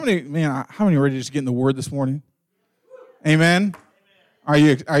How many are ready to just get in the Word this morning? Amen. Are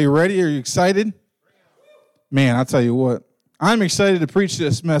you ready? Are you excited? Man, I'll tell you what. I'm excited to preach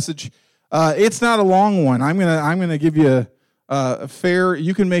this message. It's not a long one. I'm gonna give you a fair.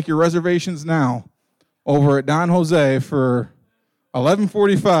 You can make your reservations now over at Don Jose for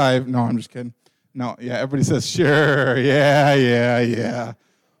 11:45. No, I'm just kidding. No, yeah, everybody says sure. Yeah.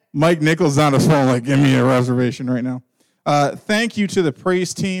 Mike Nichols on his phone, like, give me a reservation right now. Thank you to the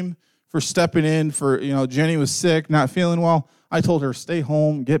praise team for stepping in. Jenny was sick, not feeling well. I told her, stay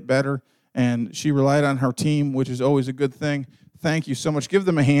home, get better, and she relied on her team, which is always a good thing. Thank you so much. Give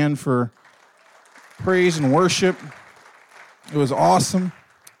them a hand for praise and worship. It was awesome.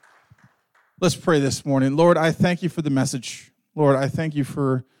 Let's pray this morning. Lord, I thank you for the message. Lord, I thank you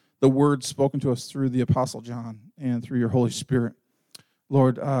for the words spoken to us through the Apostle John and through your Holy Spirit.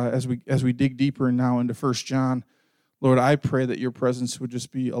 Lord, as we dig deeper now into 1 John, Lord, I pray that your presence would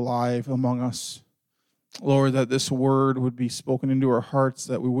just be alive among us. Lord, that this word would be spoken into our hearts,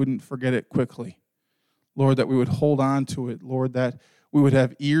 that we wouldn't forget it quickly. Lord, that we would hold on to it. Lord, that we would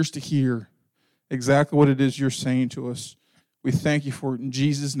have ears to hear exactly what it is you're saying to us. We thank you for it in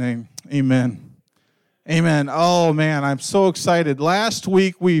Jesus' name. Amen. Amen. Oh, man, I'm so excited. Last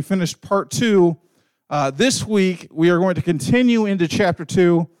week we finished part 2. This week we are going to continue into chapter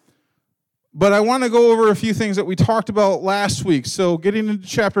 2. But I want to go over a few things that we talked about last week. So getting into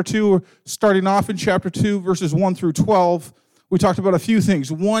chapter 2, starting off in chapter 2, verses 1 through 12, we talked about a few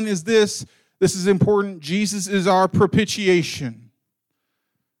things. One is this is important. Jesus is our propitiation.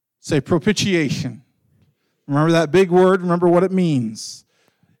 Say propitiation. Remember that big word? Remember what it means.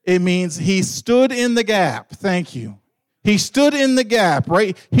 It means he stood in the gap. Thank you. He stood in the gap,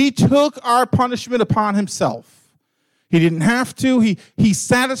 right? He took our punishment upon himself. He didn't have to. He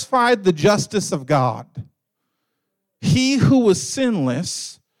satisfied the justice of God. He who was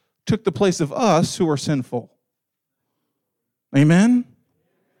sinless took the place of us who are sinful. Amen?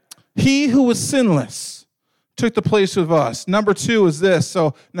 He who was sinless took the place of us. Number 2 is this.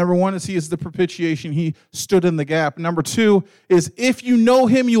 So number 1 is he is the propitiation. He stood in the gap. Number 2 is if you know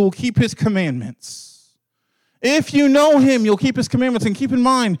him, you will keep his commandments. If you know him, you'll keep his commandments. And keep in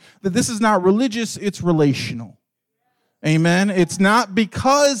mind that this is not religious, it's relational. Amen. It's not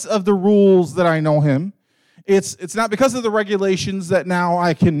because of the rules that I know him. It's not because of the regulations that now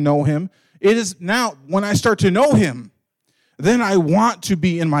I can know him. It is now when I start to know him, then I want to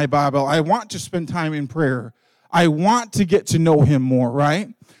be in my Bible. I want to spend time in prayer. I want to get to know him more, right?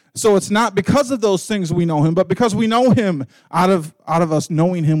 So it's not because of those things we know him, but because we know him, out of us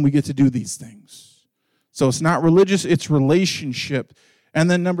knowing him, we get to do these things. So it's not religious, it's relationship. And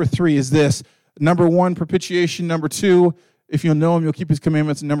then number 3 is this. Number 1, propitiation. Number 2, if you'll know him, you'll keep his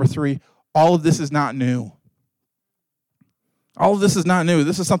commandments. And number 3, all of this is not new. All of this is not new.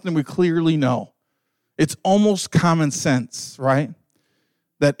 This is something we clearly know. It's almost common sense, right?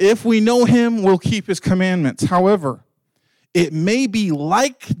 That if we know him, we'll keep his commandments. However, it may be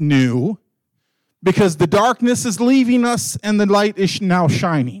like new because the darkness is leaving us and the light is now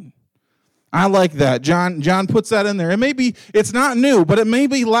shining. I like that. John puts that in there. It's not new, but it may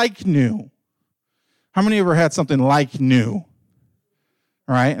be like new. How many ever had something like new? All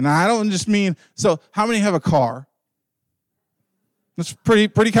right, and I don't just mean, so how many have a car? That's a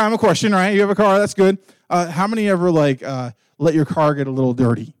pretty common question, right? You have a car, that's good. How many ever let your car get a little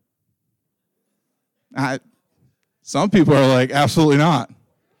dirty? Some people are like, absolutely not.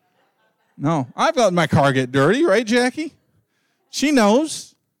 No, I've let my car get dirty, right, Jackie? She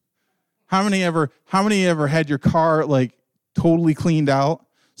knows. How many ever had your car like totally cleaned out?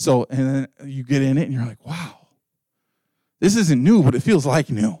 So, and then you get in it and you're like, wow, this isn't new, but it feels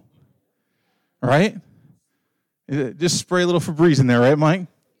like new, right? Just spray a little Febreze in there, right, Mike?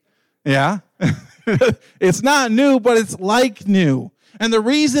 Yeah. It's not new, but it's like new. And the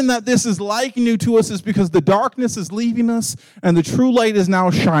reason that this is like new to us is because the darkness is leaving us and the true light is now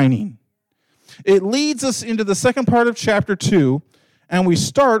shining. It leads us into the second part of chapter 2, and we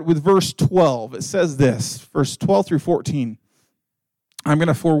start with verse 12. It says this, verse 12 through 14. I'm going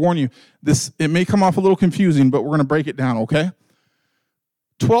to forewarn you, it may come off a little confusing, but we're going to break it down, okay?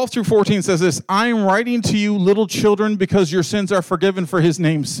 12 through 14 says this, I am writing to you, little children, because your sins are forgiven for his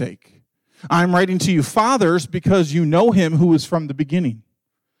name's sake. I am writing to you, fathers, because you know him who is from the beginning.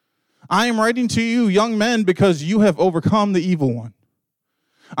 I am writing to you, young men, because you have overcome the evil one.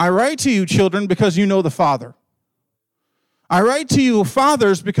 I write to you, children, because you know the Father. I write to you,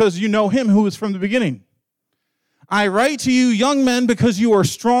 fathers, because you know him who is from the beginning. I write to you, young men, because you are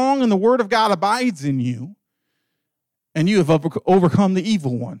strong and the word of God abides in you, and you have overcome the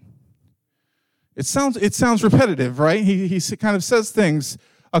evil one. It sounds repetitive, right? He kind of says things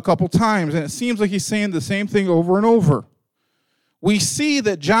a couple times, and it seems like he's saying the same thing over and over. We see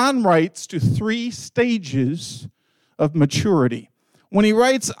that John writes to 3 stages of maturity. When he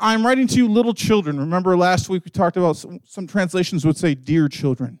writes, I'm writing to you little children. Remember last week we talked about some translations would say dear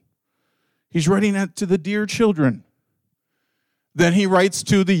children. He's writing that to the dear children. Then he writes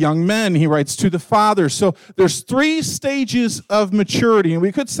to the young men. He writes to the fathers. So there's 3 stages of maturity, and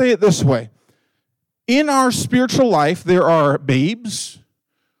we could say it this way. In our spiritual life, there are babes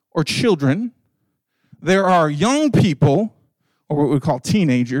or children. There are young people, or what we call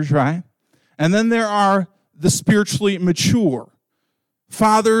teenagers, right? And then there are the spiritually mature,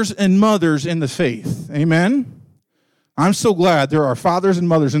 fathers and mothers in the faith. Amen? I'm so glad there are fathers and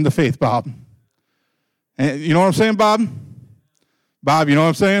mothers in the faith, Bob. And you know what I'm saying, Bob? Bob, you know what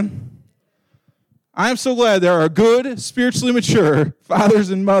I'm saying? I'm so glad there are good, spiritually mature fathers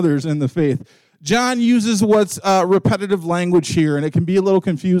and mothers in the faith. John uses what's repetitive language here, and it can be a little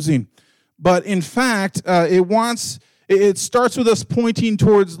confusing. But in fact, it starts with us pointing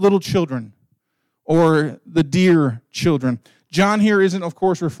towards little children or the dear children. John here isn't, of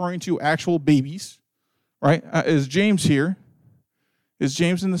course, referring to actual babies, right? Is James here? Is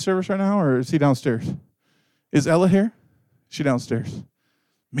James in the service right now, or is he downstairs? Is Ella here? Is she downstairs?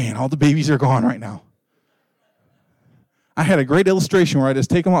 Man, all the babies are gone right now. I had a great illustration where I just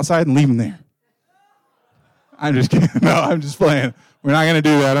take them outside and leave them there. I'm just kidding. No, I'm just playing. We're not going to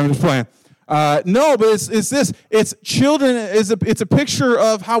do that. I'm just playing. No, but it's this. It's children. It's a picture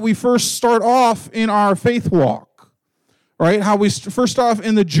of how we first start off in our faith walk. Right? How we first off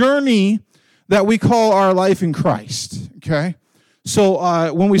in the journey that we call our life in Christ, okay?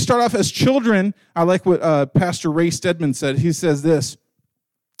 So when we start off as children, I like what Pastor Ray Stedman said. He says this.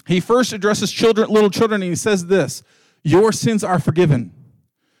 He first addresses little children, and he says this, your sins are forgiven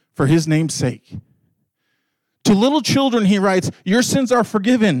for his name's sake. To little children, he writes, your sins are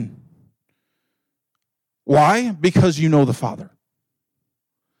forgiven. Why? Because you know the Father.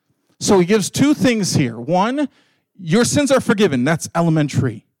 So he gives 2 things here. One, your sins are forgiven. That's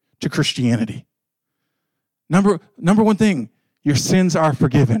elementary to Christianity. Number 1 thing, your sins are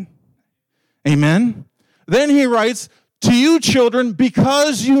forgiven. Amen? Then he writes, to you children,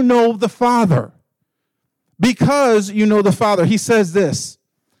 because you know the Father. Because you know the Father. He says this,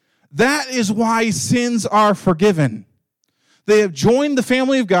 that is why sins are forgiven. They have joined the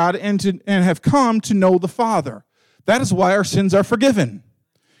family of God and have come to know the Father. That is why our sins are forgiven.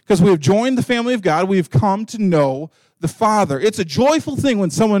 Because we have joined the family of God, we have come to know the Father. It's a joyful thing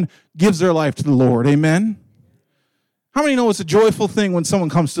when someone gives their life to the Lord. Amen? How many know it's a joyful thing when someone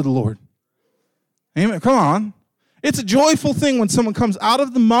comes to the Lord? Amen. Come on. It's a joyful thing when someone comes out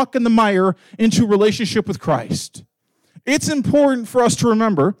of the muck and the mire into a relationship with Christ. It's important for us to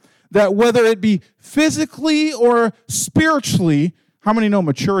remember that whether it be physically or spiritually, how many know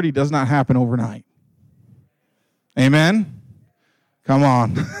maturity does not happen overnight? Amen? Come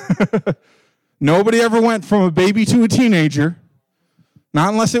on. Nobody ever went from a baby to a teenager,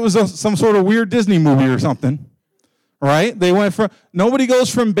 not unless it was some sort of weird Disney movie or something, right? Nobody goes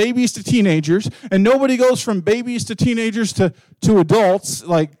from babies to teenagers, and nobody goes from babies to teenagers to adults,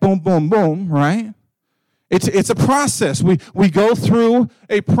 like boom, boom, boom, right? It's a process. We go through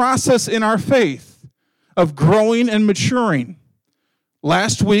a process in our faith of growing and maturing.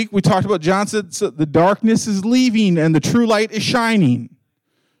 Last week, we talked about John said the darkness is leaving and the true light is shining,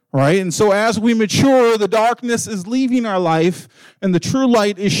 right? And so as we mature, the darkness is leaving our life and the true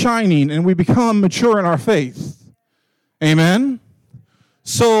light is shining, and we become mature in our faith. Amen?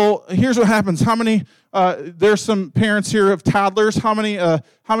 So here's what happens. How many, there's some parents here of toddlers. How many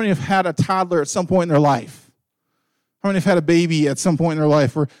have had a toddler at some point in their life? How many have had a baby at some point in their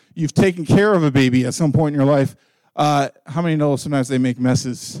life, or you've taken care of a baby at some point in your life? How many know sometimes they make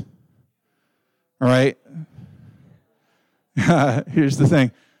messes? All right? Here's the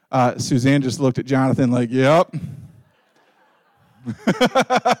thing. Suzanne just looked at Jonathan like, yep.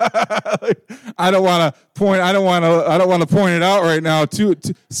 I don't want to point it out right now to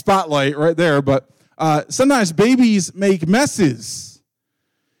spotlight right there, but sometimes babies make messes.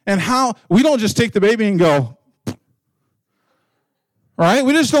 And how we don't just take the baby and go, right?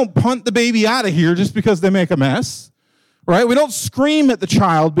 We just don't punt the baby out of here just because they make a mess, right? We don't scream at the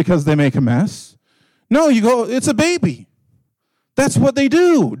child because they make a mess. No, you go, it's a baby. That's what they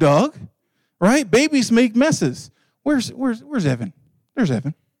do, Doug, right? Babies make messes. Where's Evan? There's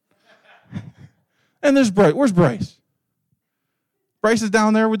Evan. And there's Bryce. Where's Bryce? Bryce is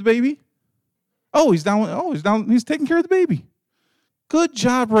down there with the baby? He's down. He's taking care of the baby. Good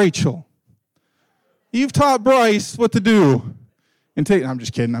job, Rachel. You've taught Bryce what to do. I'm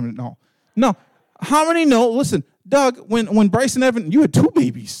just kidding. No. How many know? Listen, Doug, when Bryce and Evan, you had 2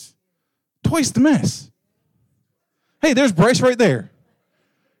 babies. Twice the mess. Hey, there's Bryce right there.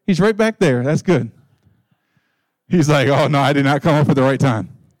 He's right back there. That's good. He's like, oh, no, I did not come up at the right time.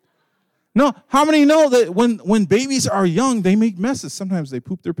 No, how many know that when babies are young, they make messes? Sometimes they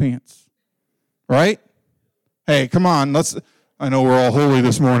poop their pants. Right? Hey, come on. I know we're all holy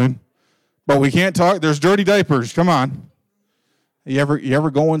this morning, but we can't talk. There's dirty diapers. Come on. You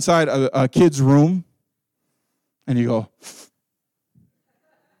ever go inside a kid's room and you go,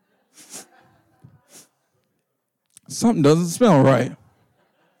 something doesn't smell right.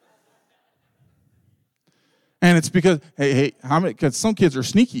 And it's because, because some kids are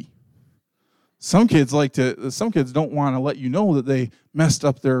sneaky. Some kids don't want to let you know that they messed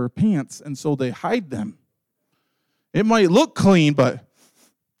up their pants, and so they hide them. It might look clean, but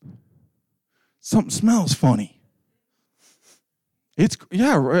something smells funny.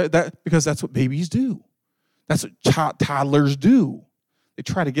 Because that's what babies do. That's what toddlers do. They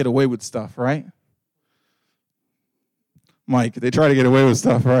try to get away with stuff, right? Mike, they try to get away with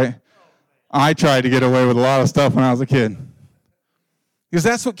stuff, right? I tried to get away with a lot of stuff when I was a kid. Because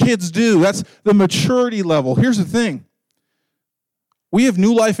that's what kids do. That's the maturity level. Here's the thing. We have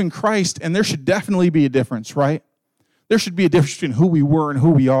new life in Christ, and there should definitely be a difference, right? There should be a difference between who we were and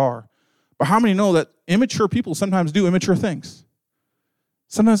who we are. But how many know that immature people sometimes do immature things?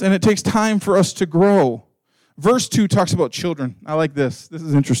 Sometimes, and it takes time for us to grow. Verse 2 talks about children. I like this. This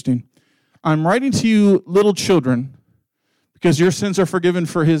is interesting. I'm writing to you, little children, because your sins are forgiven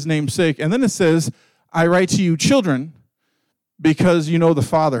for his name's sake. And then it says, I write to you, children, because you know the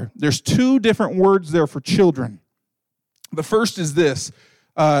Father. There's 2 different words there for children. The first is this.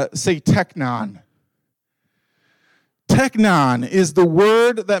 Say teknon. Teknon is the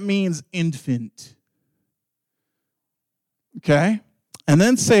word that means infant. Okay? And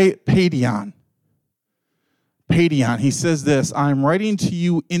then say paidion. Paidion. He says this, I'm writing to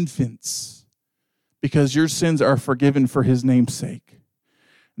you infants, because your sins are forgiven for his name's sake.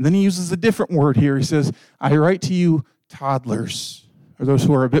 And then he uses a different word here. He says, I write to you toddlers, or those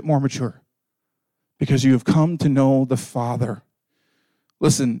who are a bit more mature, because you have come to know the Father.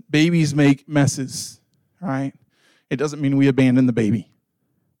 Listen, babies make messes, right? It doesn't mean we abandon the baby.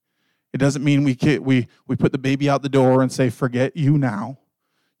 It doesn't mean we put the baby out the door and say, forget you now.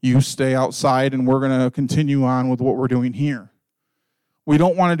 You stay outside and we're going to continue on with what we're doing here. We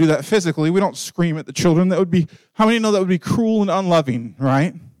don't want to do that physically. We don't scream at the children. How many know that would be cruel and unloving,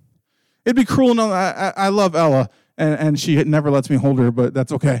 right? It'd be cruel and I love Ella, and she never lets me hold her, but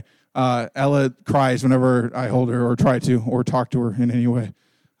that's okay. Ella cries whenever I hold her or try to or talk to her in any way.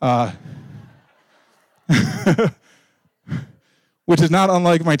 Which is not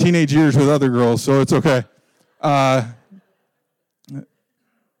unlike my teenage years with other girls, so it's okay.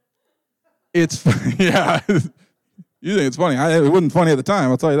 It's, yeah, you think it's funny. It wasn't funny at the time,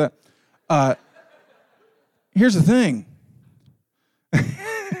 I'll tell you that. Here's the thing.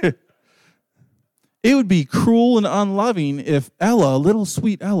 It would be cruel and unloving if Ella, little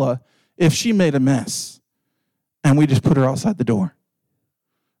sweet Ella, if she made a mess and we just put her outside the door.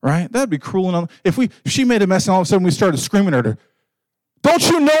 Right? That'd be cruel and unloving. If she made a mess and all of a sudden we started screaming at her, don't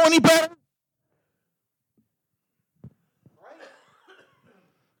you know any better?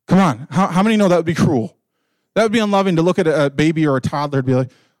 Come on. How many know that would be cruel? That would be unloving to look at a baby or a toddler and be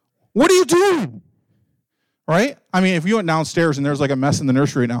like, what are you doing? Right? I mean, if you went downstairs and there's like a mess in the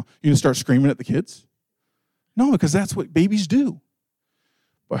nursery now, you can start screaming at the kids? No, because that's what babies do.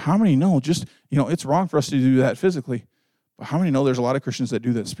 But how many know it's wrong for us to do that physically. But how many know there's a lot of Christians that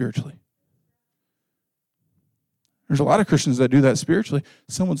do that spiritually? There's a lot of Christians that do that spiritually.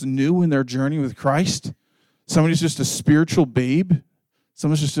 Someone's new in their journey with Christ. Somebody's just a spiritual babe.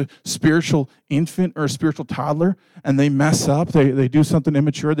 Someone's just a spiritual infant or a spiritual toddler, and they mess up. They do something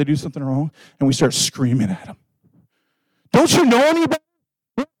immature. They do something wrong, and we start screaming at them. Don't you know anybody?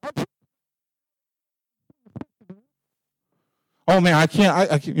 Oh, man, I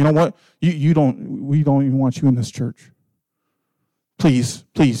can't. You know what? We don't even want you in this church. Please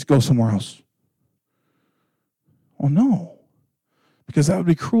go somewhere else. Oh, no, because that would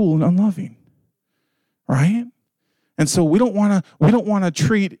be cruel and unloving, right? And so we don't want to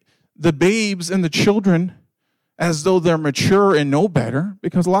treat the babes and the children as though they're mature and know better,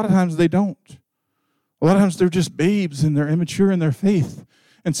 because a lot of times they don't. A lot of times they're just babes and they're immature in their faith.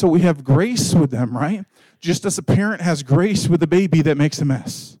 And so we have grace with them, right? Just as a parent has grace with a baby that makes a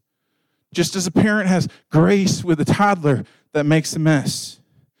mess. Just as a parent has grace with a toddler that makes a mess.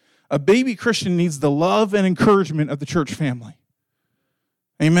 A baby Christian needs the love and encouragement of the church family.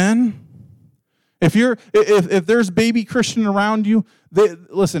 Amen? If there's baby Christian around you,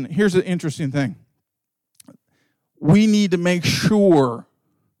 listen, here's an interesting thing. we need to make sure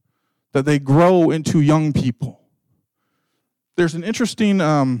that they grow into young people. There's an interesting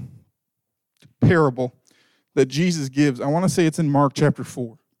parable that Jesus gives. I want to say it's in Mark chapter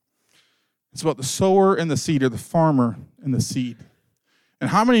 4. It's about the sower and the seed, or the farmer and the seed. And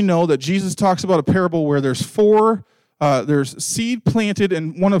how many know that Jesus talks about a parable where there's seed planted,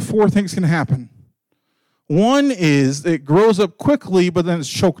 and one of four things can happen. One is it grows up quickly, but then it's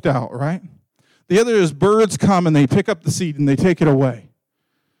choked out, right? The other is birds come and they pick up the seed and they take it away.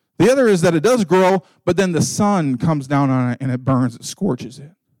 The other is that it does grow, but then the sun comes down on it and it burns, it scorches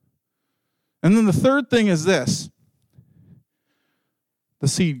it. And then the third thing is this. The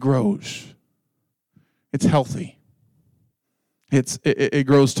seed grows. It's healthy. It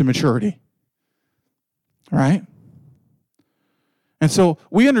grows to maturity. Right? And so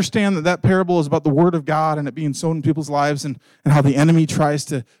we understand that parable is about the Word of God and it being sown in people's lives, and how the enemy tries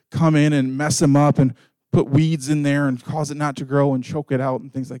to come in and mess them up and put weeds in there and cause it not to grow and choke it out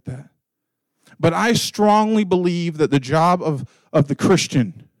and things like that. But I strongly believe that the job of the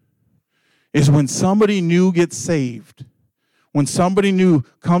Christian is when somebody new gets saved, when somebody new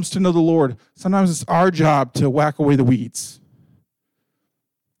comes to know the Lord, sometimes it's our job to whack away the weeds.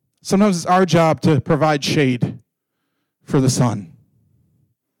 Sometimes it's our job to provide shade for the sun.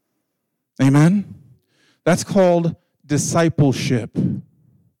 Amen? That's called discipleship.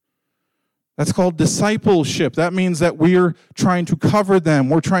 That's called discipleship. That means that we're trying to cover them.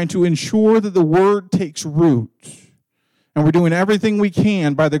 We're trying to ensure that the word takes root. And we're doing everything we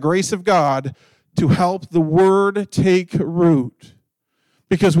can by the grace of God to help the word take root.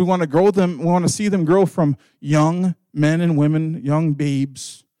 Because we want to grow them, we want to see them grow from young men and women, young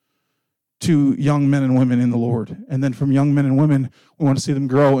babes, to young men and women in the Lord. And then from young men and women, we want to see them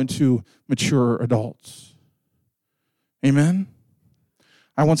grow into mature adults. Amen?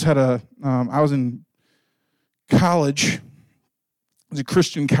 I once had I was in college. It was a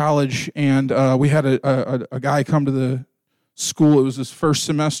Christian college, and we had a guy come to the school. It was his first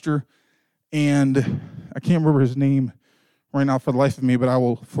semester, and I can't remember his name right now for the life of me, but I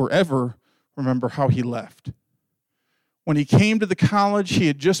will forever remember how he left. When he came to the college, he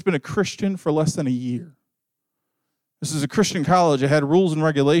had just been a Christian for less than a year. This is a Christian college. It had rules and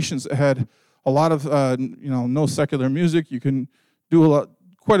regulations. It had a lot of, no secular music. You can do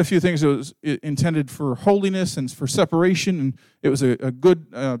quite a few things. It was intended for holiness and for separation, and it was a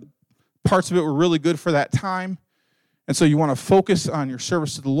good, parts of it were really good for that time. And so you want to focus on your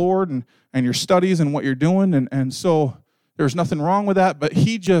service to the Lord and your studies and what you're doing, and so there's nothing wrong with that, but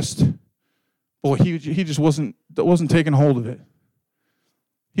he just wasn't taking hold of it.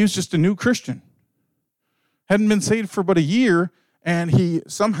 He was just a new Christian. Hadn't been saved for but a year, and he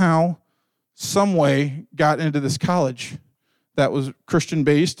somehow, some way, got into this college that was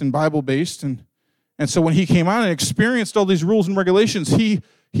Christian-based and Bible-based, and so when he came on and experienced all these rules and regulations, he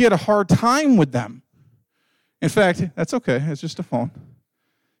had a hard time with them. In fact, that's okay, it's just a phone.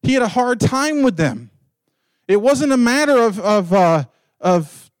 He had a hard time with them. It wasn't a matter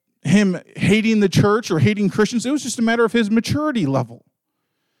of him hating the church or hating Christians. It was just a matter of his maturity level.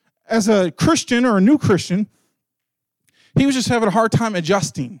 As a Christian or a new Christian, he was just having a hard time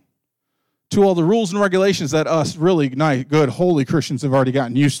adjusting to all the rules and regulations that us really nice, good, holy Christians have already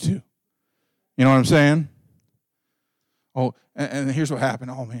gotten used to. You know what I'm saying? Oh, and here's what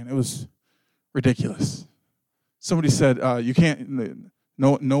happened. Oh, man, it was ridiculous. Somebody said, you can't,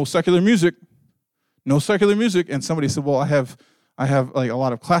 no secular music. No secular music. And somebody said, well, I have like a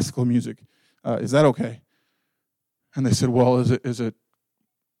lot of classical music. Is that okay? And they said, well, is it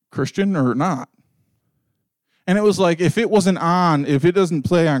Christian or not? And it was like, if it wasn't on, if it doesn't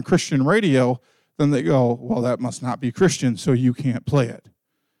play on Christian radio, then they go, well, that must not be Christian, so you can't play it.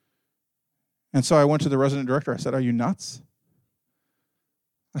 And so I went to the resident director. I said, are you nuts?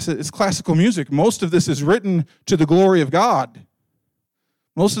 I said, it's classical music. Most of this is written to the glory of God.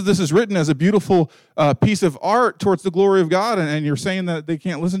 Most of this is written as a beautiful piece of art towards the glory of God, and you're saying that they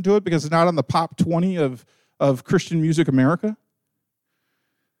can't listen to it because it's not on the Pop 20 of Christian Music America?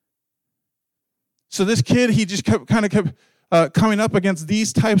 So this kid, he just kept coming up against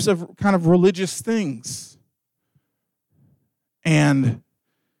these types of kind of religious things. And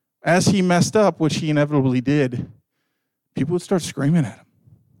as he messed up, which he inevitably did, people would start screaming at him.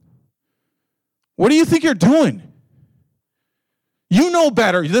 What do you think you're doing? You know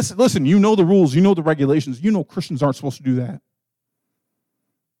better. Listen, you know the rules. You know the regulations. You know Christians aren't supposed to do that.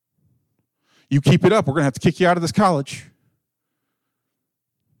 You keep it up, we're going to have to kick you out of this college.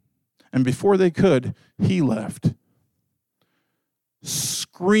 And before they could, he left,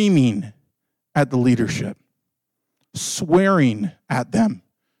 screaming at the leadership, swearing at them,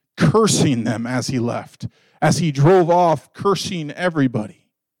 cursing them as he left, as he drove off cursing everybody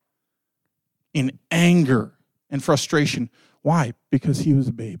in anger and frustration. Why? Because he was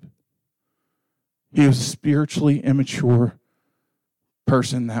a babe. He was a spiritually immature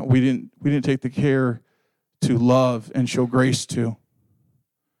person that we didn't take the care to love and show grace to.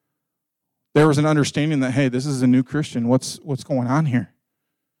 There was an understanding that, hey, this is a new Christian. What's going on here?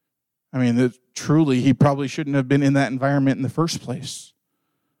 I mean, truly, he probably shouldn't have been in that environment in the first place.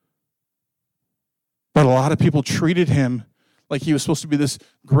 But a lot of people treated him like he was supposed to be this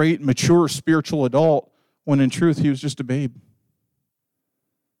great, mature, spiritual adult, when in truth, he was just a babe.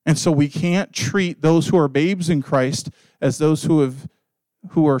 And so we can't treat those who are babes in Christ as those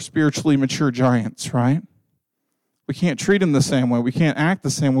who are spiritually mature giants, right? We can't treat them the same way. We can't act the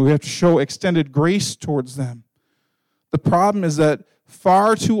same way. We have to show extended grace towards them. The problem is that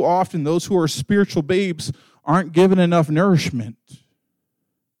far too often those who are spiritual babes aren't given enough nourishment.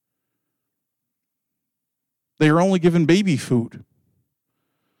 They are only given baby food.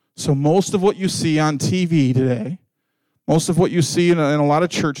 So most of what you see on TV today, most of what you see in a lot of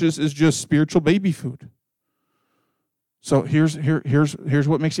churches is just spiritual baby food. So here's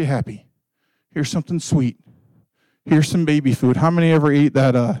what makes you happy. Here's something sweet. Here's some baby food. How many ever ate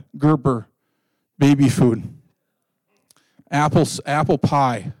that Gerber baby food? Apple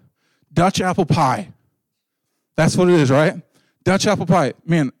pie. Dutch apple pie. That's what it is, right? Dutch apple pie.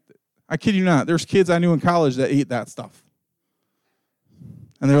 Man, I kid you not. There's kids I knew in college that ate that stuff.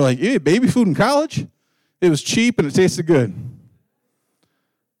 And they're like, you ate baby food in college? It was cheap and it tasted good.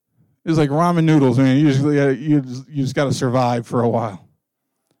 It was like ramen noodles, man. You just got to survive for a while.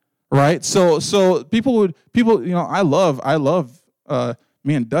 Right? So people, I love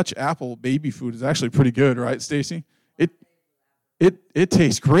Dutch apple baby food is actually pretty good, right, Stacy? It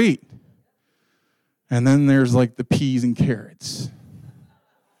tastes great. And then there's like the peas and carrots.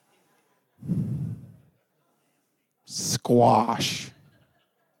 Squash.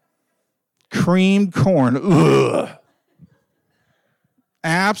 Creamed corn. Ugh.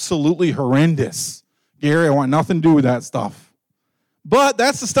 Absolutely horrendous. Gary, I want nothing to do with that stuff. But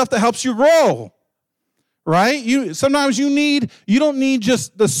that's the stuff that helps you grow. Right? Sometimes you don't need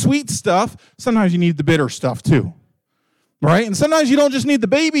just the sweet stuff. Sometimes you need the bitter stuff too. Right? And sometimes you don't just need the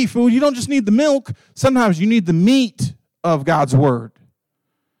baby food. You don't just need the milk. Sometimes you need the meat of God's word.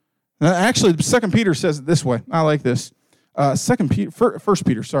 Actually, 2 Peter says it this way. I like this. 1 Peter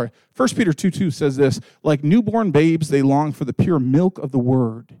 2:2 says this, like newborn babes, they long for the pure milk of the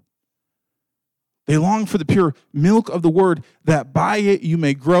word. They long for the pure milk of the word, that by it you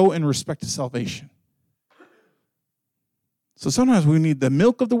may grow in respect to salvation. So sometimes we need the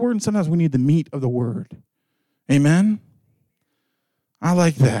milk of the word, and sometimes we need the meat of the word. Amen? I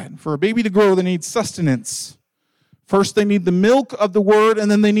like that. For a baby to grow, they need sustenance. First, they need the milk of the word, and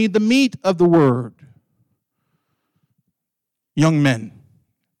then they need the meat of the word. Young men,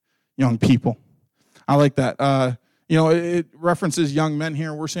 young people. I like that. It references young men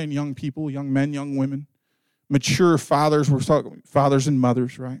here. We're saying young people, young men, young women. Mature fathers. We're talking fathers and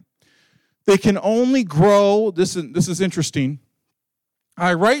mothers, right? They can only grow. This is interesting.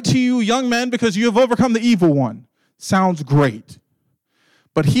 I write to you, young men, because you have overcome the evil one. Sounds great.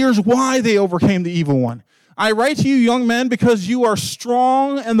 But here's why they overcame the evil one. I write to you, young men, because you are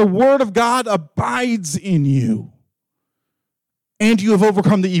strong and the word of God abides in you. And you have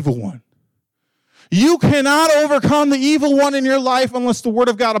overcome the evil one. You cannot overcome the evil one in your life unless the word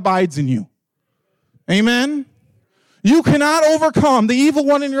of God abides in you. Amen? You cannot overcome the evil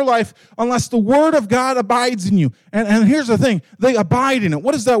one in your life unless the word of God abides in you. And here's the thing. They abide in it.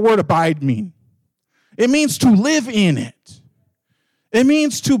 What does that word abide mean? It means to live in it. It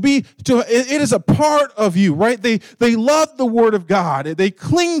means it is a part of you, right? They love the word of God. They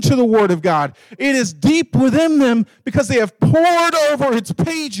cling to the word of God. It is deep within them because they have pored over its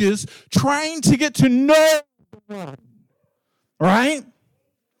pages trying to get to know the word, right?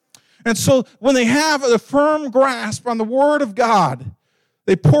 And so when they have a firm grasp on the word of God,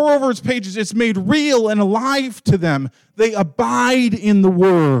 they pore over its pages. It's made real and alive to them. They abide in the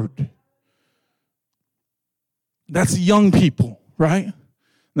word. That's young people. Right?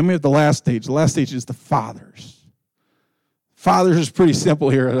 Then we have the last stage. The last stage is the fathers. Fathers is pretty simple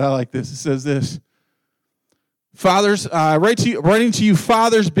here. I like this. It says this. Fathers, writing to you,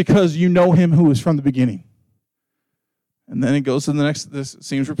 fathers, because you know him who is from the beginning. And then it goes to the next. This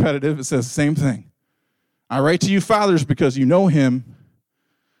seems repetitive. It says the same thing. I write to you, fathers, because you know him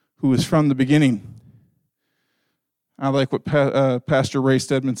who is from the beginning. I like what Pastor Ray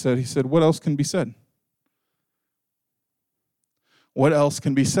Stedman said. He said, what else can be said? What else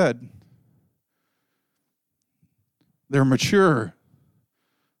can be said? They're mature.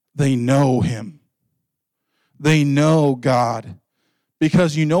 They know him. They know God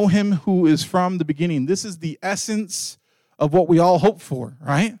because you know him who is from the beginning. This is the essence of what we all hope for,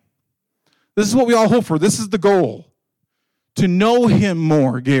 right? This is what we all hope for. This is the goal, to know him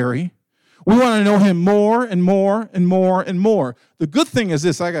more, Gary. We want to know him more and more and more and more. The good thing is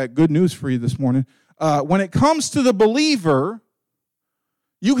this. I got good news for you this morning. When it comes to the believer,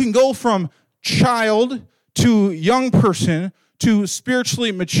 you can go from child to young person to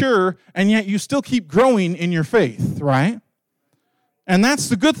spiritually mature, and yet you still keep growing in your faith, right? And that's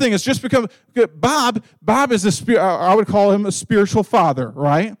the good thing. It's just because Bob is I would call him a spiritual father,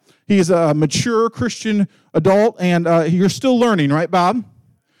 right? He's a mature Christian adult, and you're still learning, right, Bob?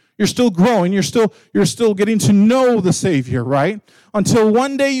 You're still growing. You're still getting to know the Savior, right? Until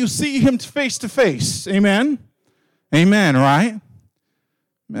one day you see him face to face. Amen? Amen, right?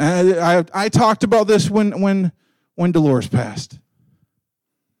 I talked about this when Dolores passed.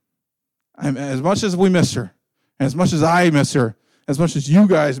 As much as we miss her, as much as I miss her, as much as you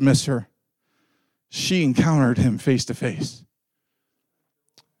guys miss her, she encountered him face to face.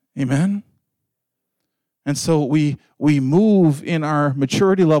 Amen? And so we move in our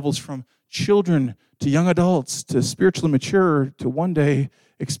maturity levels from children to young adults to spiritually mature to one day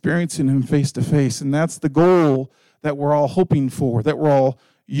experiencing him face to face. And that's the goal that we're all hoping for, that we're all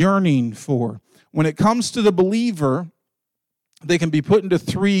yearning for. When it comes to the believer, they can be put into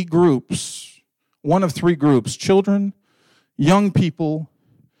three groups. One of three groups: children, young people,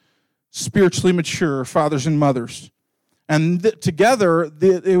 spiritually mature fathers and mothers. And together,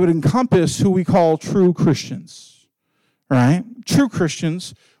 it would encompass who we call true Christians, right? True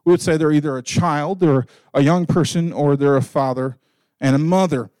Christians, we would say they're either a child, or a young person, or they're a father and a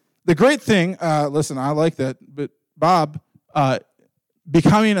mother. The great thing, listen, I like that, but Bob,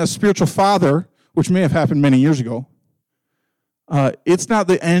 becoming a spiritual father, which may have happened many years ago, it's not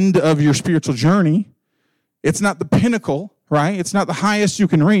the end of your spiritual journey. It's not the pinnacle, right? It's not the highest you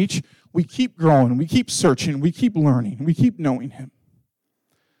can reach. We keep growing, we keep searching, we keep learning, we keep knowing him.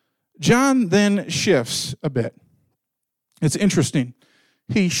 John then shifts a bit. It's interesting.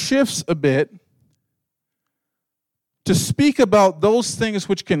 He shifts a bit to speak about those things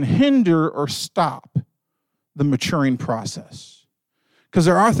which can hinder or stop the maturing process. Because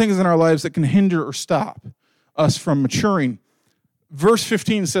there are things in our lives that can hinder or stop us from maturing. Verse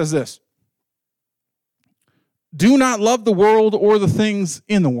 15 says this: do not love the world or the things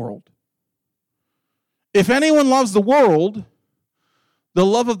in the world. If anyone loves the world, the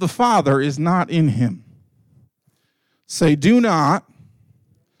love of the Father is not in him. Say, do not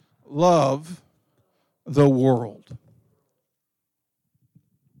love the world.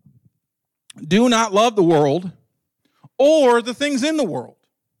 Do not love the world or the things in the world.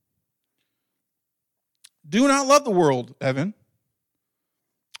 Do not love the world, Evan,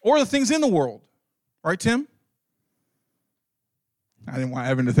 or the things in the world. Right, Tim? I didn't want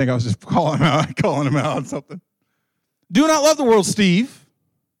Evan to think I was just calling him out on something. Do not love the world, Steve,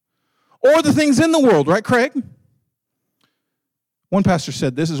 or the things in the world, right, Craig? One pastor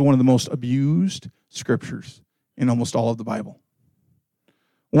said this is one of the most abused scriptures in almost all of the Bible.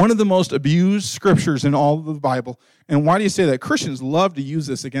 One of the most abused scriptures in all of the Bible. And why do you say that? Christians love to use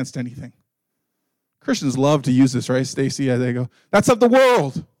this against anything. Christians love to use this, right, Stacy? They go, that's of the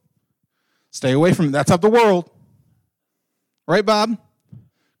world. Stay away from it. That's of the world. Right, Bob?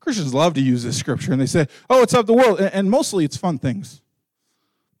 Christians love to use this scripture, and they say, oh, it's of the world. And mostly it's fun things.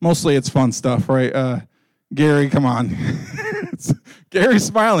 Mostly it's fun stuff, right? Gary, come on. Gary's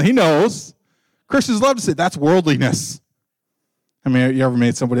smiling. He knows. Christians love to say, that's worldliness. I mean, you ever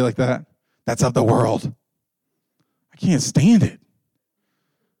made somebody like that? That's of the world. I can't stand it.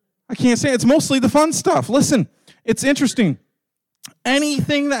 I can't stand it. It's mostly the fun stuff. Listen, it's interesting.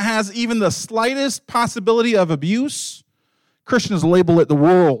 Anything that has even the slightest possibility of abuse, Christians label it the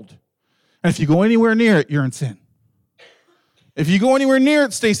world. And if you go anywhere near it, you're in sin. If you go anywhere near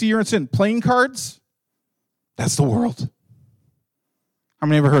it, Stacy, you're in sin. Playing cards, that's the world. How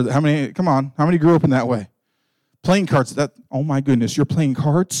many ever heard that? Come on, how many grew up in that way? Playing cards, oh my goodness, you're playing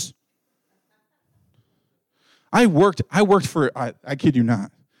cards? I worked for, I kid you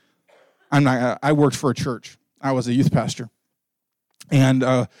not. I worked for a church. I was a youth pastor. And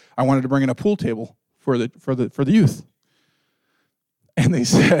I wanted to bring in a pool table for the youth. And they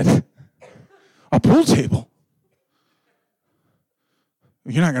said, a pool table?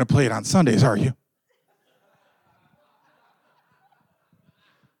 You're not going to play it on Sundays, are you?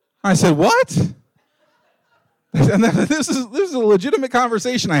 I said, what? And this is a legitimate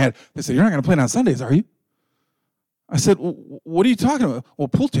conversation I had. They said, you're not going to play it on Sundays, are you? I said, what are you talking about? Well,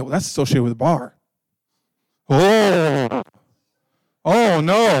 pool table, that's associated with a bar. Oh,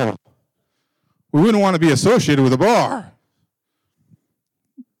 no. We wouldn't want to be associated with a bar.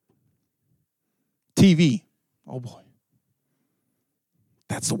 TV. Oh, boy.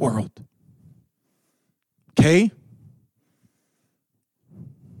 That's the world.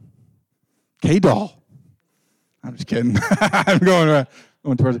 K-doll. I'm just kidding. I'm going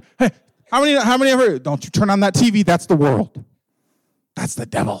towards it. Hey, how many ever, don't you turn on that TV? That's the world. That's the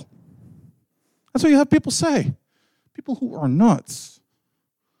devil. That's what you have people say. People who are nuts.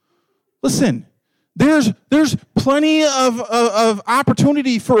 Listen, there's plenty of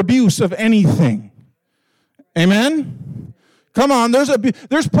opportunity for abuse of anything. Amen? Come on,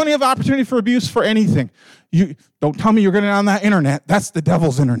 there's plenty of opportunity for abuse for anything. You don't tell me you're getting on that internet. That's the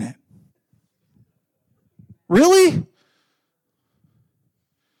devil's internet. Really?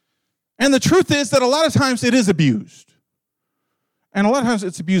 And the truth is that a lot of times it is abused. And a lot of times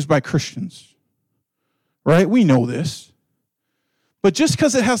it's abused by Christians. Right? We know this. But just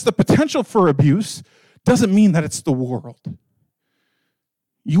because it has the potential for abuse doesn't mean that it's the world.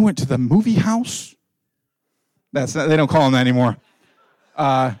 You went to the movie house? They don't call them that anymore.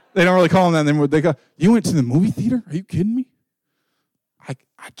 They don't really call them that anymore. They go, you went to the movie theater? Are you kidding me?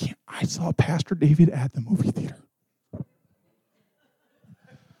 I can't. I saw Pastor David at the movie theater.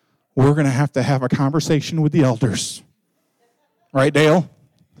 We're going to have a conversation with the elders. Right, Dale?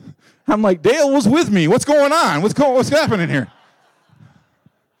 I'm like, Dale was with me. What's going on? What's happening here?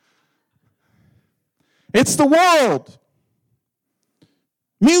 It's the world.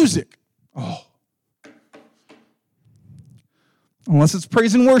 Music. Oh. Unless it's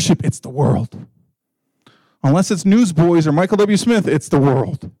praise and worship, it's the world. Unless it's Newsboys or Michael W. Smith, it's the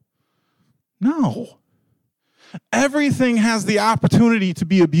world. No. Everything has the opportunity to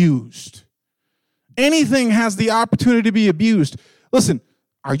be abused. Anything has the opportunity to be abused. Listen,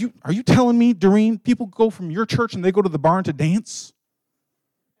 are you telling me, Doreen, people go from your church and they go to the barn to dance?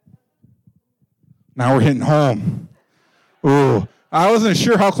 Now we're hitting home. Ooh, I wasn't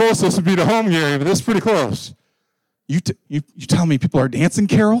sure how close this would be to home, Gary, but this is pretty close. You tell me people are dancing,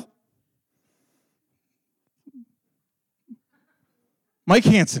 Carol? Mike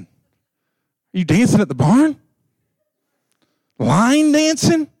Hansen, are you dancing at the barn? Line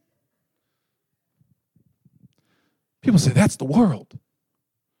dancing? People say, that's the world.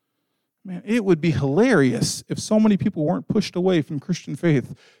 Man, it would be hilarious if so many people weren't pushed away from Christian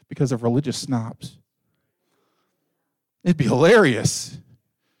faith because of religious snobs. It'd be hilarious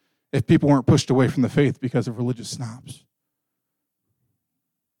if people weren't pushed away from the faith because of religious snobs.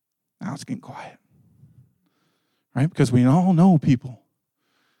 Now it's getting quiet. Right? Because we all know people.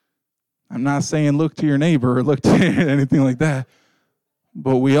 I'm not saying look to your neighbor or look to anything like that.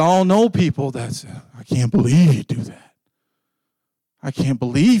 But we all know people that say, I can't believe you do that. I can't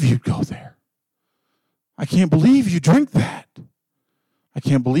believe you'd go there. I can't believe you drink that. I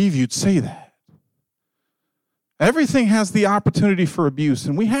can't believe you'd say that. Everything has the opportunity for abuse,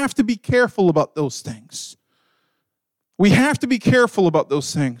 and we have to be careful about those things. We have to be careful about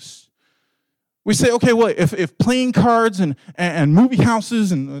those things. We say, okay, well, if playing cards and movie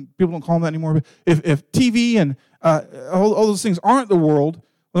houses, and people don't call them that anymore, but if TV and all those things aren't the world,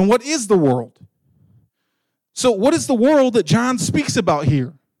 then what is the world? So what is the world that John speaks about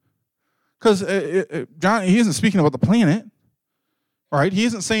here? Because John, he isn't speaking about the planet, right? He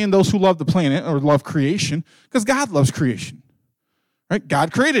isn't saying those who love the planet or love creation, because God loves creation, right?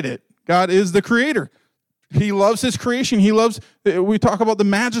 God created it. God is the creator. He loves his creation. We talk about the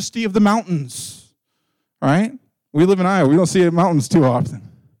majesty of the mountains, right? We live in Iowa. We don't see mountains too often.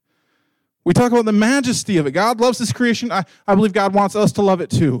 We talk about the majesty of it. God loves his creation. I believe God wants us to love it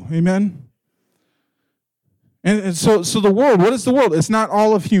too. Amen? And so the world, what is the world? It's not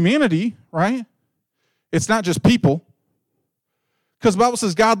all of humanity, right? It's not just people. Because the Bible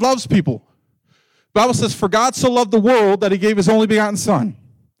says God loves people. The Bible says, for God so loved the world that he gave his only begotten Son,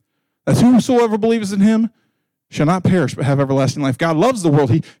 that whosoever believes in him shall not perish but have everlasting life. God loves the world.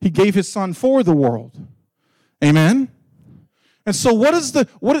 He gave his Son for the world. Amen? And so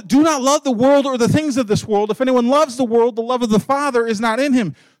do not love the world or the things of this world. If anyone loves the world, the love of the Father is not in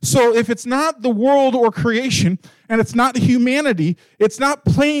him. So if it's not the world or creation, and it's not humanity, it's not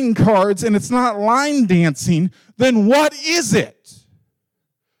playing cards, and it's not line dancing, then what is it?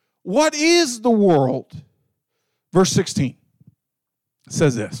 What is the world? Verse 16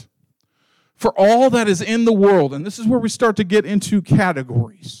 says this. For all that is in the world, and this is where we start to get into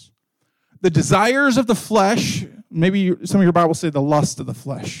categories. The desires of the flesh, maybe some of your Bibles say the lust of the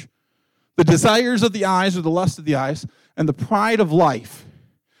flesh. The desires of the eyes or the lust of the eyes, and the pride of life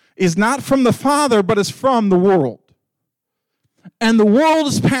is not from the Father, but is from the world. And the world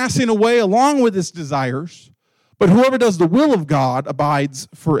is passing away along with its desires, but whoever does the will of God abides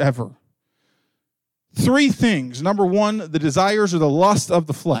forever. three things. Number one, the desires or the lust of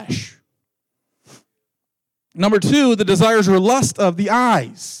the flesh. Number two, the desires or lust of the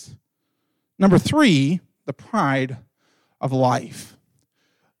eyes. Number three, the pride of life.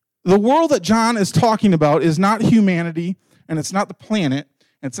 The world that John is talking about is not humanity, and it's not the planet,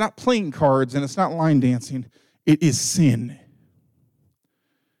 and it's not playing cards, and it's not line dancing. It is sin.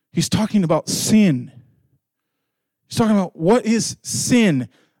 He's talking about sin. He's talking about what is sin.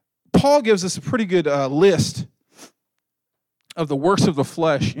 Paul gives us a pretty good list of the works of the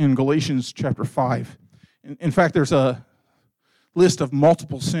flesh in Galatians chapter 5. In fact, there's a list of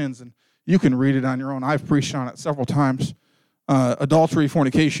multiple sins, and you can read it on your own. I've preached on it several times. Adultery,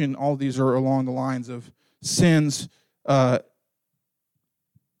 fornication, all of these are along the lines of sins. And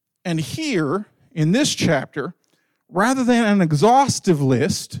here, in this chapter, rather than an exhaustive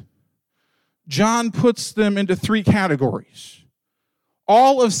list, John puts them into three categories.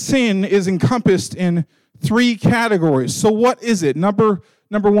 All of sin is encompassed in three categories. So what is it? Number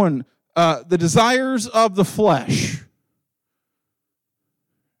one, the desires of the flesh.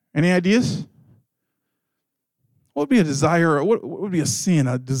 Any ideas? What would be a desire? What would be a sin,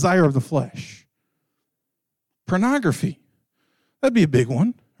 a desire of the flesh? Pornography. That'd be a big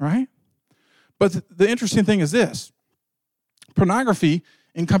one, right? But the interesting thing is this. Pornography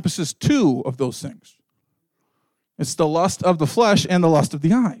encompasses two of those things. It's the lust of the flesh and the lust of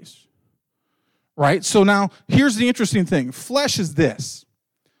the eyes. Right? So now, here's the interesting thing. Flesh is this.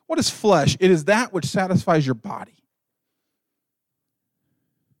 What is flesh? It is that which satisfies your body.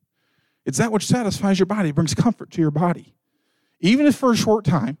 It's that which satisfies your body. It brings comfort to your body. Even if for a short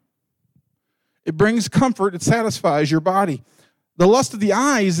time, it brings comfort, it satisfies your body. The lust of the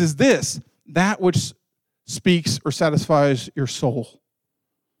eyes is this, that which speaks or satisfies your soul.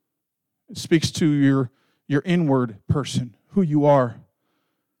 It speaks to your inward person, who you are.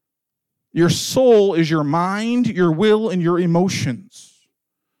 Your soul is your mind, your will, and your emotions.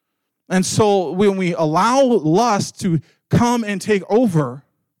 And so when we allow lust to come and take over,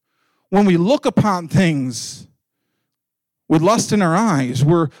 when we look upon things with lust in our eyes,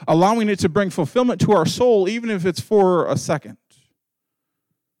 we're allowing it to bring fulfillment to our soul, even if it's for a second.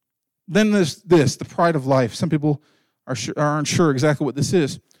 Then there's this, the pride of life. Some people are unsure exactly what this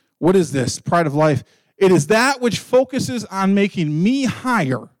is. What is this? Pride of life. It is that which focuses on making me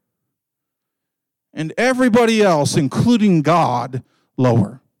higher and everybody else, including God,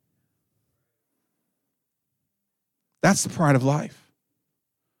 lower. That's the pride of life.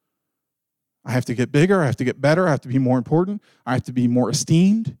 I have to get bigger, I have to get better, I have to be more important, I have to be more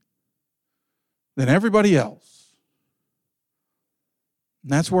esteemed than everybody else.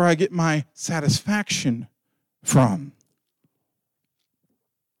 And that's where I get my satisfaction from.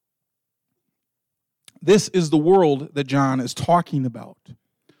 This is the world that John is talking about.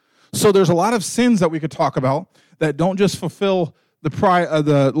 So there's a lot of sins that we could talk about that don't just fulfill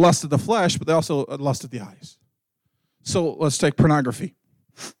the lust of the flesh, but they also lust of the eyes. So let's take pornography.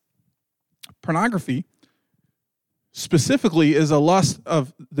 Pornography specifically is a lust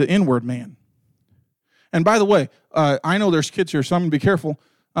of the inward man. And by the way, I know there's kids here, so I'm going to be careful.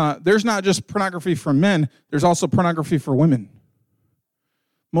 There's not just pornography for men, there's also pornography for women.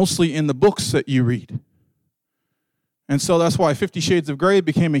 Mostly in the books that you read. And so that's why 50 Shades of Grey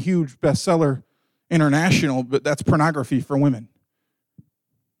became a huge bestseller international, but that's pornography for women.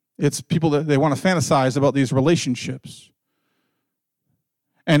 It's people that they want to fantasize about these relationships.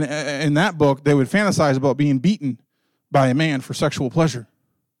 And in that book, they would fantasize about being beaten by a man for sexual pleasure.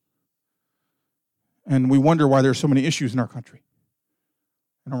 And we wonder why there's so many issues in our country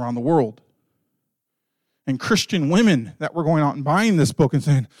and around the world. And Christian women that were going out and buying this book and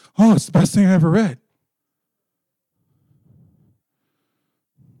saying, oh, it's the best thing I ever read.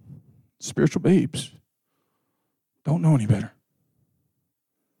 Spiritual babes don't know any better.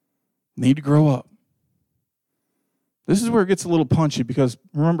 Need to grow up. This is where it gets a little punchy because,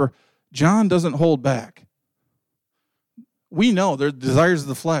 remember, John doesn't hold back. We know they're desires of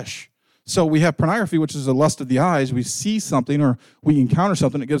the flesh. So we have pornography, which is a lust of the eyes. We see something or we encounter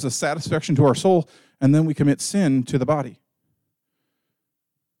something that gives us satisfaction to our soul, and then we commit sin to the body.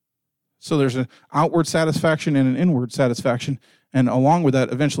 So there's an outward satisfaction and an inward satisfaction, and along with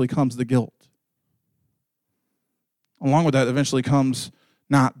that eventually comes the guilt. Along with that eventually comes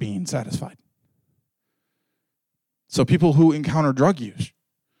not being satisfied. So people who encounter drug use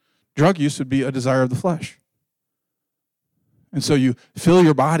would be a desire of the flesh. And so you fill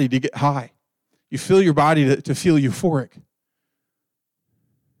your body to get high. You fill your body to feel euphoric.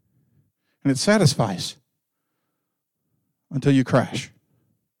 And it satisfies until you crash.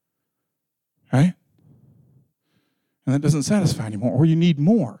 Right? And that doesn't satisfy anymore. Or you need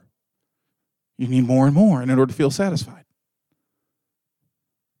more. You need more and more in order to feel satisfied.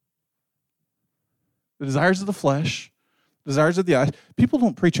 The desires of the flesh, desires of the eyes. People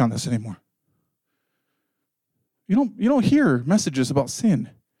don't preach on this anymore. You don't hear messages about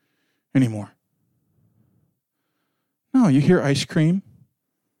sin anymore. No, you hear ice cream,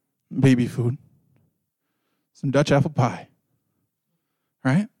 baby food, some Dutch apple pie.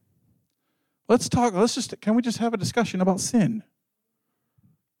 Right? Can we just have a discussion about sin?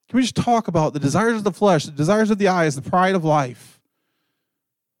 Can we just talk about the desires of the flesh, the desires of the eyes, the pride of life?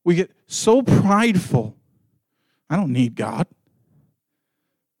 We get so prideful. I don't need God.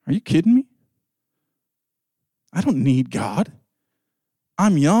 Are you kidding me? I don't need God.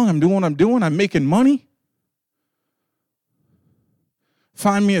 I'm young. I'm doing what I'm doing. I'm making money.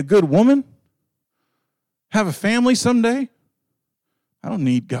 Find me a good woman. Have a family someday. I don't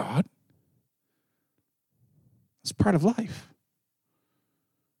need God. It's part of life.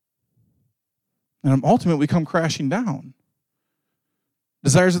 And ultimately we come crashing down.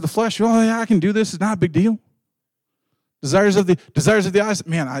 Desires of the flesh, oh yeah, I can do this, it's not a big deal. Desires of the eyes,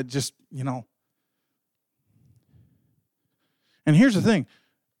 man, I just, And here's the thing.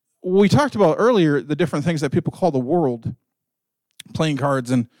 We talked about earlier the different things that people call the world. Playing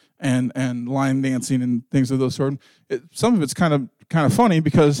cards and line dancing and things of those sort. Some of it's kind of funny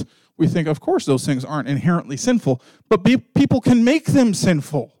because we think, of course, those things aren't inherently sinful, but people can make them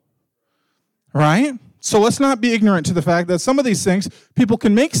sinful, right? So let's not be ignorant to the fact that some of these things people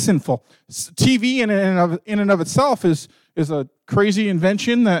can make sinful. TV in and of itself is a crazy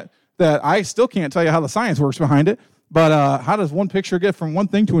invention that I still can't tell you how the science works behind it. But how does one picture get from one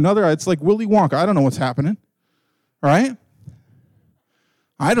thing to another? It's like Willy Wonka. I don't know what's happening, right?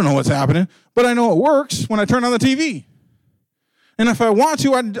 I don't know what's happening, but I know it works when I turn on the TV. And if I want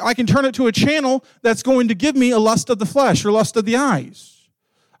to, I can turn it to a channel that's going to give me a lust of the flesh or lust of the eyes.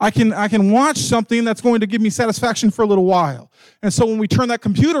 I can watch something that's going to give me satisfaction for a little while. And so when we turn that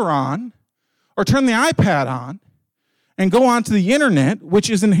computer on or turn the iPad on and go onto the internet, which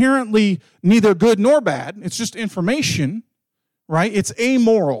is inherently neither good nor bad, it's just information, right? It's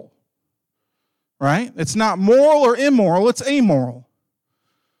amoral, right? It's not moral or immoral, it's amoral.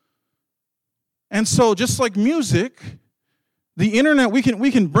 And so just like music, the internet, we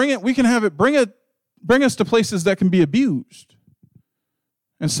can bring us to places that can be abused.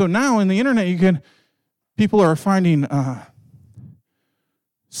 And so now in the internet, people are finding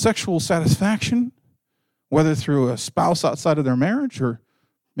sexual satisfaction, whether through a spouse outside of their marriage or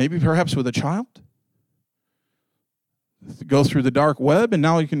maybe perhaps with a child. Go through the dark web, and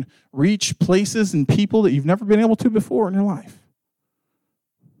now you can reach places and people that you've never been able to before in your life.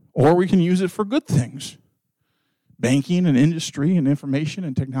 Or we can use it for good things. Banking and industry and information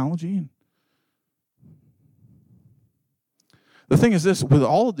and technology. The thing is this, with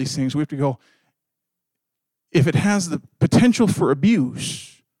all of these things, we have to go, if it has the potential for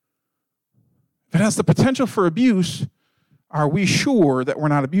abuse, are we sure that we're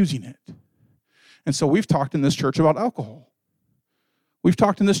not abusing it? And so we've talked in this church about alcohol. We've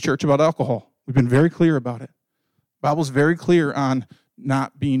been very clear about it. The Bible's very clear on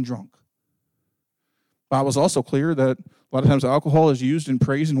not being drunk. The Bible's also clear that a lot of times alcohol is used in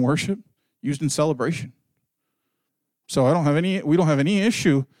praise and worship, used in celebration. So we don't have any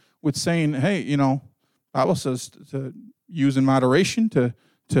issue with saying, hey, Bible says to use in moderation,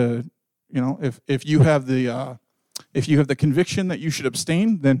 if you have the conviction that you should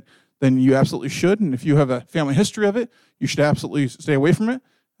abstain, then you absolutely should. And if you have a family history of it, you should absolutely stay away from it.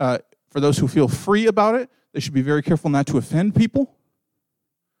 For those who feel free about it, they should be very careful not to offend people.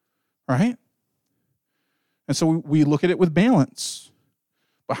 Right? And so we look at it with balance.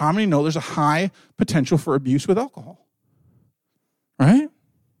 But how many know there's a high potential for abuse with alcohol? Right?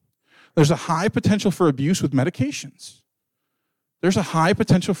 There's a high potential for abuse with medications. There's a high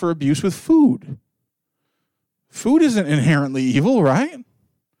potential for abuse with food. Food isn't inherently evil, right?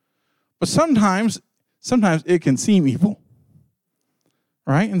 But sometimes it can seem evil.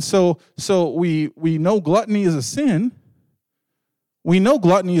 Right? And so we know gluttony is a sin. We know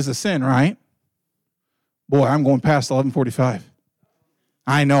gluttony is a sin, right? Boy, I'm going past 11:45.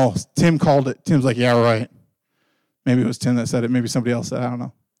 I know. Tim called it. Tim's like, yeah, right. Maybe it was Tim that said it. Maybe somebody else said it. I don't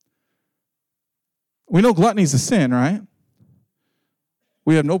know. We know gluttony is a sin, right?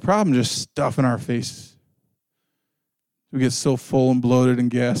 We have no problem just stuffing our faces. We get so full and bloated and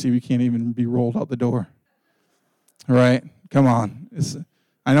gassy we can't even be rolled out the door. Right? Come on.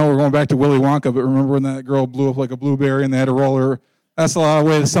 I know we're going back to Willy Wonka, but remember when that girl blew up like a blueberry and they had to roll her? That's a lot of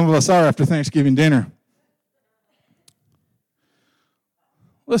ways some of us are after Thanksgiving dinner.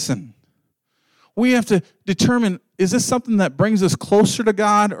 Listen, we have to determine, is this something that brings us closer to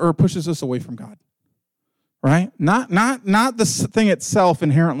God or pushes us away from God? Right? Not the thing itself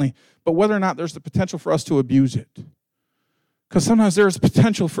inherently, but whether or not there's the potential for us to abuse it. Because sometimes there's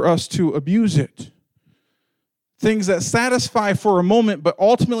potential for us to abuse it. Things that satisfy for a moment, but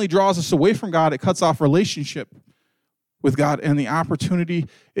ultimately draws us away from God. It cuts off relationship with God and the opportunity.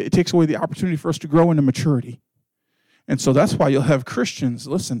 It takes away the opportunity for us to grow into maturity. And so that's why you'll have Christians,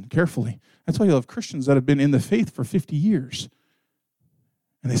 listen carefully, that's why you'll have Christians that have been in the faith for 50 years,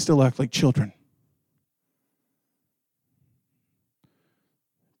 and they still act like children.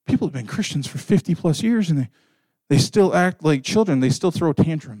 People have been Christians for 50 plus years, and they still act like children. They still throw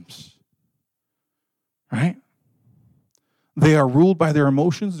tantrums. Right? They are ruled by their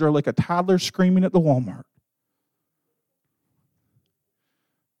emotions. They're like a toddler screaming at the Walmart.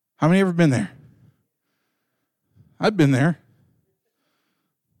 How many ever been there? I've been there.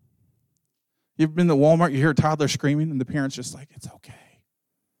 You've been to Walmart, you hear a toddler screaming, and the parent's just like, it's okay.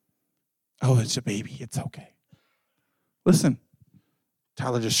 Oh, it's a baby. It's okay. Listen,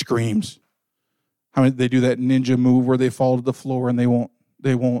 toddler just screams. How many they do that ninja move where they fall to the floor and they won't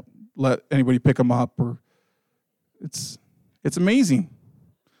let anybody pick them up, or it's amazing.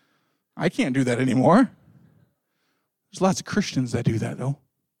 I can't do that anymore. There's lots of Christians that do that though.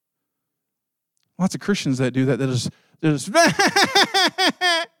 Lots of Christians that do that. They're just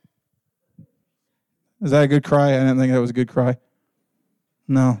Is that a good cry? I didn't think that was a good cry.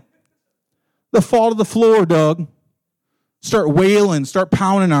 No. They'll fall to the floor, Doug. Start wailing, start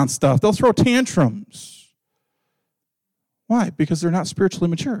pounding on stuff. They'll throw tantrums. Why? Because they're not spiritually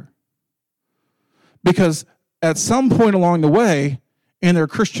mature. Because at some point along the way, in their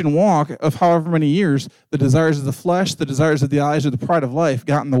Christian walk of however many years, the desires of the flesh, the desires of the eyes, or the pride of life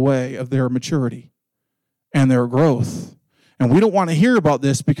got in the way of their maturity and their growth. And we don't want to hear about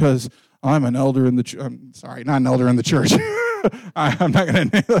this because I'm an elder in the church. I'm sorry, not an elder in the church. I'm not going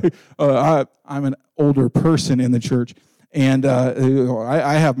to. I'm an older person in the church. And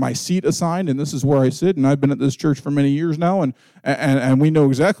I have my seat assigned, and this is where I sit, and I've been at this church for many years now, and we know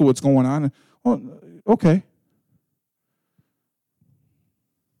exactly what's going on. Well, okay.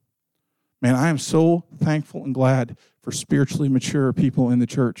 Man, I am so thankful and glad for spiritually mature people in the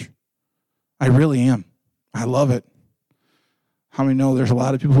church. I really am. I love it. How many know there's a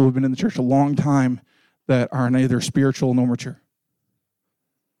lot of people who have been in the church a long time that are neither spiritual nor mature?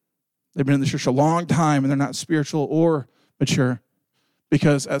 They've been in the church a long time, and they're not spiritual or mature,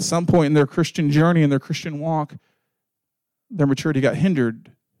 because at some point in their Christian journey, in their Christian walk, their maturity got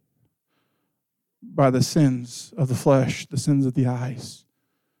hindered by the sins of the flesh, the sins of the eyes,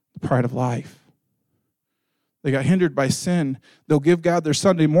 the pride of life. They got hindered by sin. They'll give God their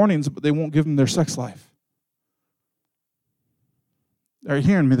Sunday mornings, but they won't give him their sex life. Are you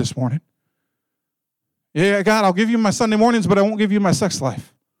hearing me this morning? Yeah, God, I'll give you my Sunday mornings, but I won't give you my sex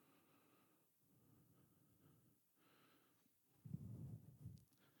life.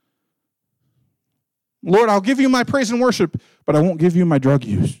 Lord, I'll give you my praise and worship, but I won't give you my drug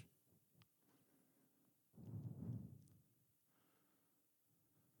use.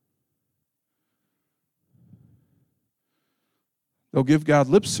 They'll give God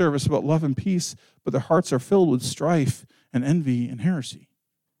lip service about love and peace, but their hearts are filled with strife and envy and heresy.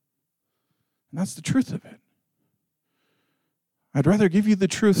 And that's the truth of it. I'd rather give you the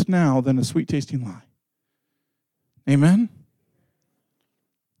truth now than a sweet-tasting lie. Amen?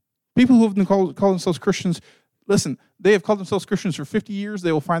 People who have been called themselves Christians, listen, they have called themselves Christians for 50 years,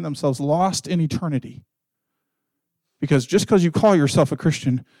 they will find themselves lost in eternity. Because just because you call yourself a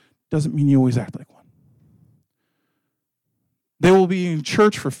Christian doesn't mean you always act like one. They will be in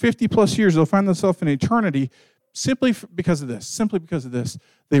church for 50 plus years, they'll find themselves in eternity simply because of this.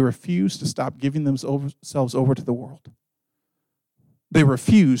 They refuse to stop giving themselves over to the world. They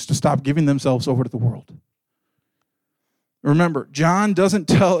refuse to stop giving themselves over to the world. Remember, John tells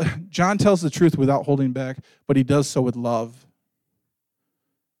the truth without holding back, but he does so with love.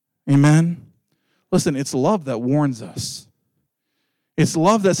 Amen? Listen, it's love that warns us. It's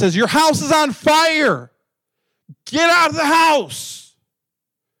love that says, your house is on fire. Get out of the house.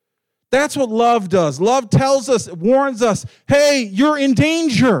 That's what love does. Love tells us, warns us, hey, you're in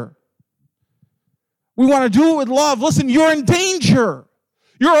danger. We want to do it with love. Listen, you're in danger.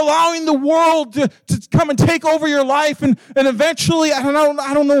 You're allowing the world to come and take over your life, and eventually, I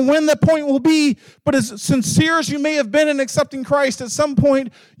don't know when that point will be, but as sincere as you may have been in accepting Christ, at some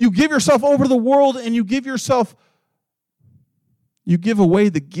point, you give yourself over to the world, and you give away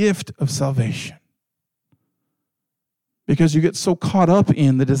the gift of salvation. Because you get so caught up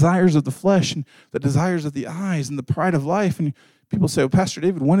in the desires of the flesh and the desires of the eyes and the pride of life, and People say, well, Pastor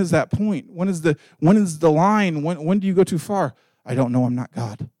David, when is that point? When is the line? When do you go too far? I don't know. I'm not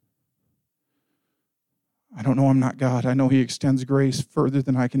God. I don't know. I'm not God. I know He extends grace further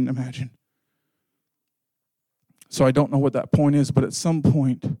than I can imagine. So I don't know what that point is, but at some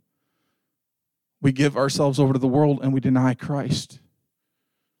point, we give ourselves over to the world and we deny Christ.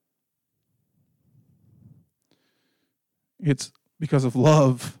 It's because of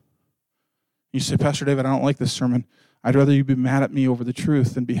love. You say, Pastor David, I don't like this sermon. I'd rather you be mad at me over the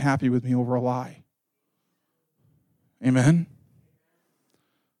truth than be happy with me over a lie. Amen?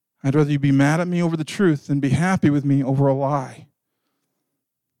 I'd rather you be mad at me over the truth than be happy with me over a lie.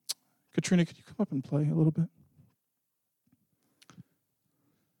 Katrina, could you come up and play a little bit?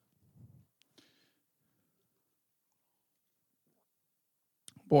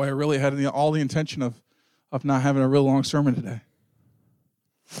 Boy, I really had all the intention of not having a real long sermon today.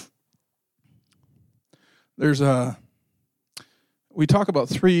 We talk about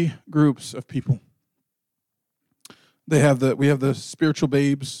three groups of people. We have the spiritual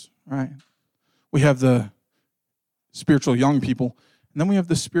babes, right? We have the spiritual young people, and then we have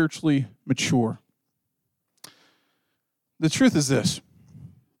the spiritually mature. The truth is this.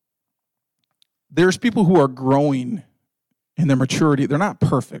 There's people who are growing in their maturity. They're not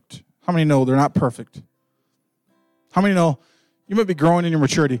perfect. How many know they're not perfect? How many know you might be growing in your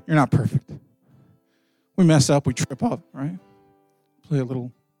maturity? You're not perfect. We mess up, we trip up, right? Play a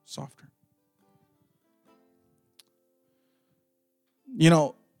little softer. You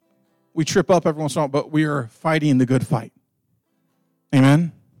know, we trip up every once in a while, but we are fighting the good fight.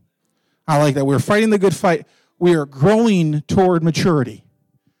 Amen? I like that. We're fighting the good fight. We are growing toward maturity.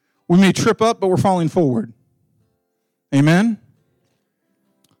 We may trip up, but we're falling forward. Amen?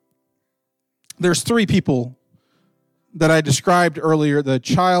 There's three people that I described earlier, the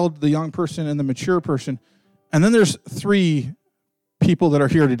child, the young person, and the mature person. And then there's three people that are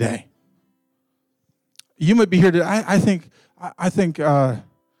here today. You might be here today. I think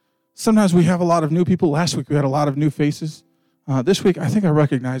sometimes we have a lot of new people. Last week we had a lot of new faces. This week I think I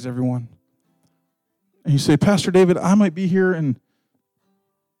recognize everyone. And you say, Pastor David, I might be here, and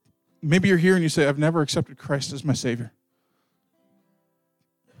maybe you're here and you say, I've never accepted Christ as my Savior.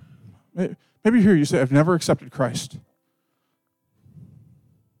 Maybe you're here, you say, I've never accepted Christ.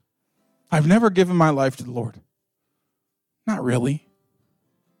 I've never given my life to the Lord. Not really.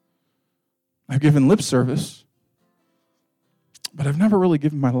 I've given lip service, but I've never really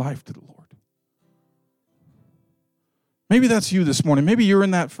given my life to the Lord. Maybe that's you this morning. Maybe you're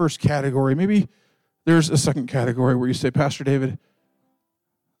in that first category. Maybe there's a second category where you say, Pastor David,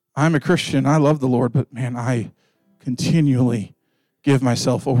 I'm a Christian. I love the Lord, but man, I continually give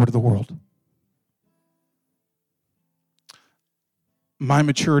myself over to the world. My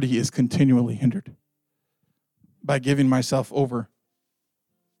maturity is continually hindered by giving myself over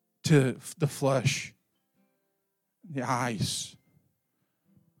to the flesh, the eyes,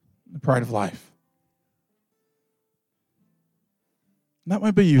 the pride of life. And that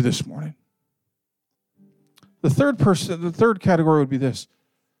might be you this morning. The third category would be this: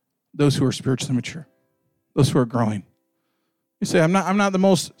 those who are spiritually mature, those who are growing. You say, I'm not the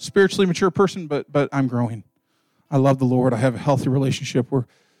most spiritually mature person, but I'm growing. I love the Lord. I have a healthy relationship where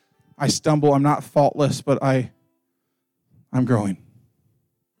I stumble. I'm not faultless, but I'm growing.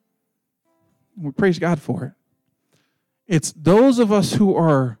 We praise God for it. It's those of us who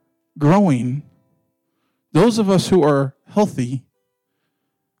are growing, those of us who are healthy,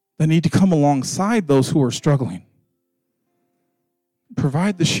 that need to come alongside those who are struggling.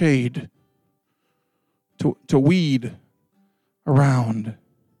 Provide the shade to weed around.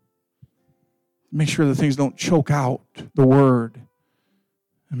 Make sure that things don't choke out the word.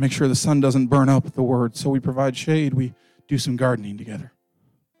 And make sure the sun doesn't burn up the word. So we provide shade. We do some gardening together.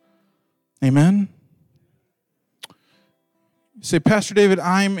 Amen? You say, Pastor David,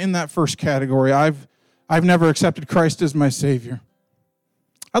 I'm in that first category. I've never accepted Christ as my Savior.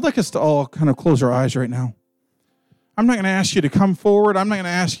 I'd like us to all kind of close our eyes right now. I'm not going to ask you to come forward. I'm not going to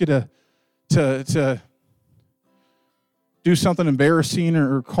ask you to do something embarrassing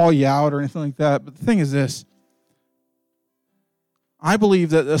or call you out or anything like that. But the thing is this. I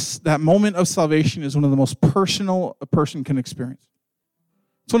believe that that moment of salvation is one of the most personal a person can experience.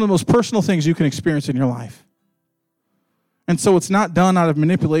 It's one of the most personal things you can experience in your life. And so it's not done out of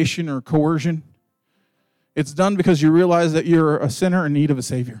manipulation or coercion. It's done because you realize that you're a sinner in need of a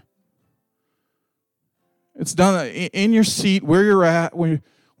Savior. It's done in your seat where you're at when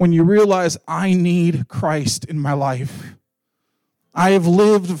you realize, I need Christ in my life. I have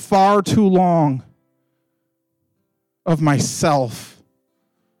lived far too long of myself.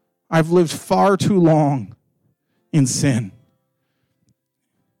 I've lived far too long in sin.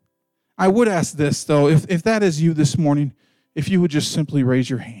 I would ask this, though, if that is you this morning, if you would just simply raise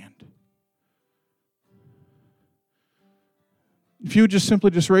your hand. If you would just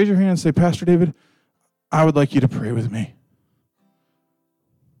simply just raise your hand and say, Pastor David, I would like you to pray with me.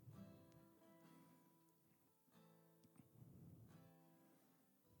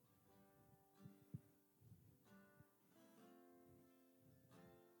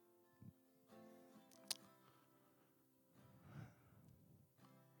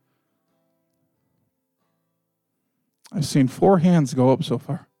 I've seen 4 hands go up so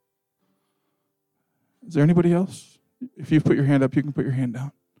far. Is there anybody else? If you put your hand up, you can put your hand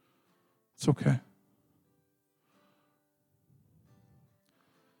down. It's okay.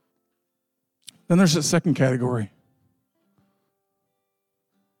 Then there's a second category.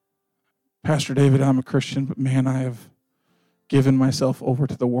 Pastor David, I'm a Christian, but man, I have given myself over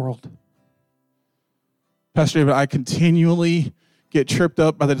to the world. Pastor David, I continually get tripped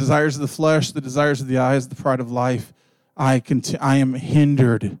up by the desires of the flesh, the desires of the eyes, the pride of life. I am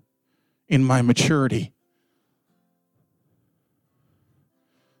hindered in my maturity.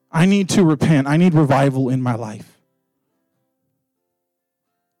 I need to repent. I need revival in my life.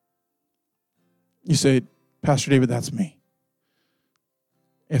 You say, Pastor David, that's me.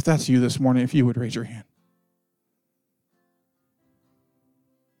 If that's you this morning, if you would raise your hand.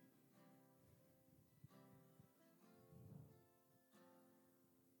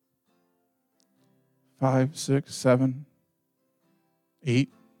 Five, 6, 7,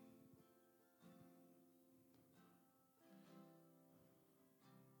 8.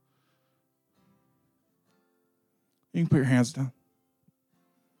 You can put your hands down.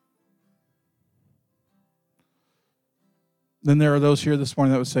 Then there are those here this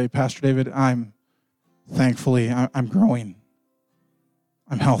morning that would say, Pastor David, I'm growing.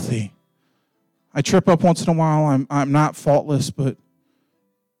 I'm healthy. I trip up once in a while. I'm not faultless, but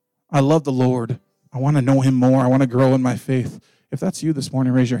I love the Lord. I want to know him more. I want to grow in my faith. If that's you this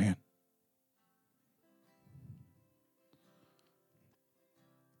morning, raise your hand.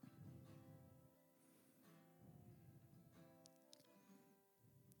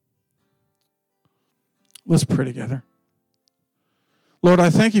 Let's pray together. Lord, I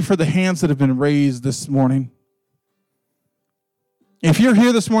thank you for the hands that have been raised this morning. If you're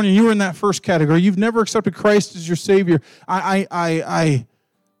here this morning, you were in that first category. You've never accepted Christ as your Savior. I'm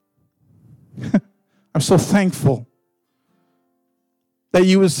so thankful that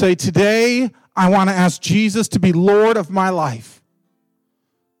you would say, today, I want to ask Jesus to be Lord of my life.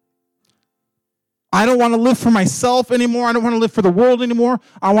 I don't want to live for myself anymore. I don't want to live for the world anymore.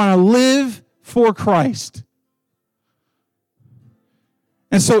 I want to live for Christ.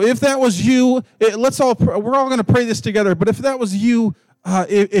 And so if that was you, we're all going to pray this together, but if that was you,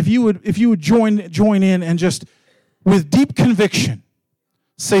 if you would join in and just with deep conviction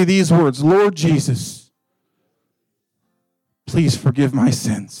say these words, Lord Jesus, please forgive my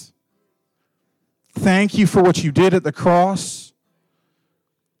sins. Thank you for what you did at the cross.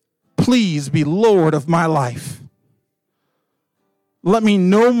 Please be Lord of my life. Let me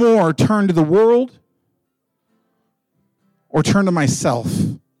no more turn to the world or turn to myself,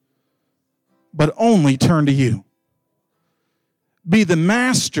 but only turn to you. Be the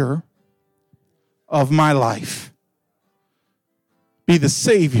master of my life. Be the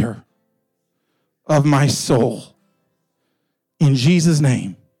Savior of my soul. In Jesus'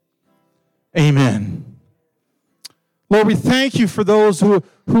 name, amen. Lord, we thank you for those who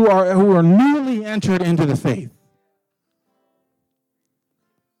are newly entered into the faith.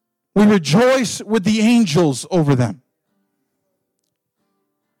 We rejoice with the angels over them.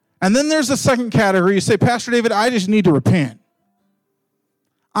 And then there's the second category. You say, Pastor David, I just need to repent.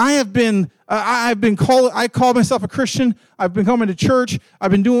 I call myself a Christian. I've been coming to church.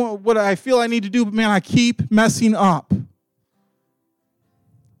 I've been doing what I feel I need to do, but man, I keep messing up.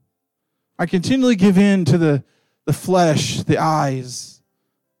 I continually give in to the flesh, the eyes,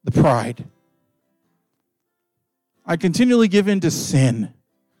 the pride. I continually give in to sin.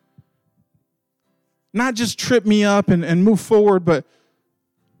 Not just trip me up and move forward, but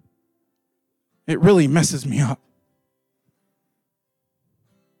it really messes me up.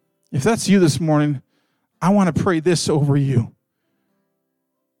 If that's you this morning, I want to pray this over you.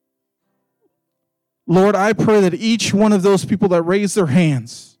 Lord, I pray that each one of those people that raise their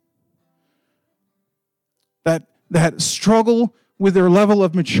hands, that struggle with their level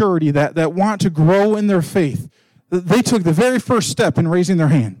of maturity, that want to grow in their faith, they took the very first step in raising their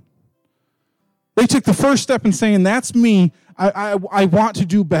hand. They took the first step in saying, that's me, I want to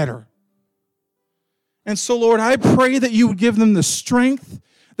do better. And so, Lord, I pray that you would give them the strength,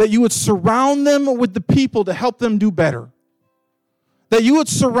 that you would surround them with the people to help them do better. that you would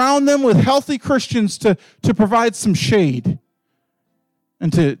surround them with healthy Christians to provide some shade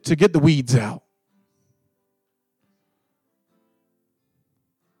and to get the weeds out.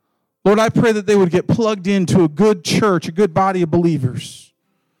 Lord, I pray that they would get plugged into a good church, a good body of believers,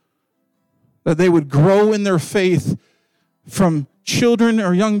 that they would grow in their faith from children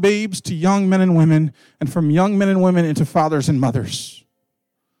or young babes to young men and women, and from young men and women into fathers and mothers.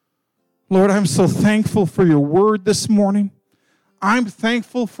 Lord, I'm so thankful for your word this morning. I'm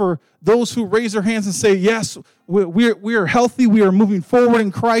thankful for those who raise their hands and say, yes, we are healthy. We are moving forward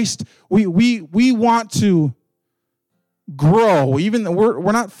in Christ. We want to grow. Even though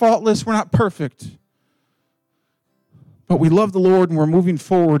we're not faultless, we're not perfect. But we love the Lord and we're moving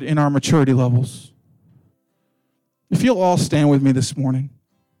forward in our maturity levels. If you'll all stand with me this morning.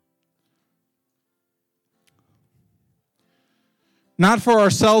 Not for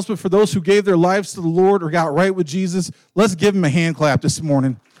ourselves, but for those who gave their lives to the Lord or got right with Jesus. Let's give them a hand clap this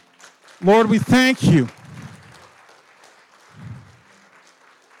morning. Lord, we thank you.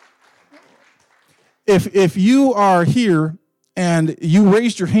 If you are here and you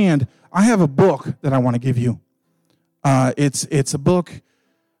raised your hand, I have a book that I want to give you. It's a book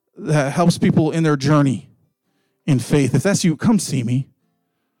that helps people in their journey in faith. If that's you, come see me.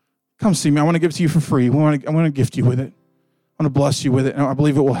 Come see me. I want to give it to you for free. I want to gift you with it. I want to bless you with it, and I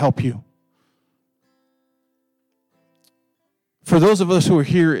believe it will help you. For those of us who are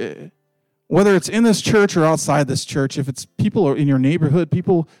here, whether it's in this church or outside this church, if it's people in your neighborhood,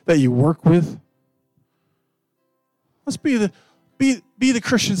 people that you work with, let's be the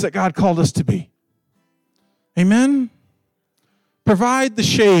Christians that God called us to be. Amen? Provide the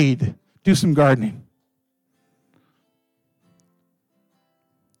shade. Do some gardening.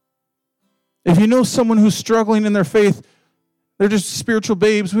 If you know someone who's struggling in their faith, they're just spiritual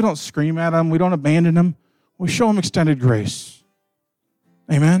babes, we don't scream at them. We don't abandon them. We show them extended grace.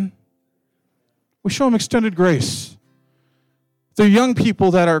 Amen? We show them extended grace. If they're young people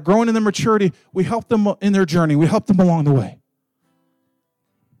that are growing in their maturity, we help them in their journey. We help them along the way.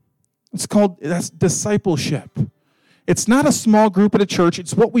 That's discipleship. It's not a small group at a church.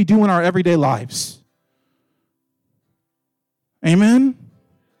 It's what we do in our everyday lives. Amen?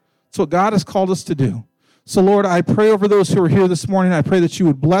 It's what God has called us to do. So, Lord, I pray over those who are here this morning. I pray that you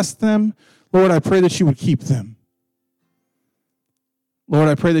would bless them. Lord, I pray that you would keep them. Lord,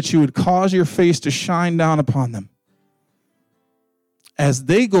 I pray that you would cause your face to shine down upon them as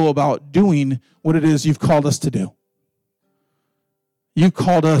they go about doing what it is you've called us to do. You've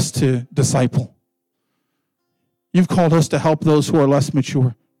called us to disciple. You've called us to help those who are less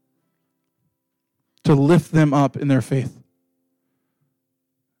mature, to lift them up in their faith,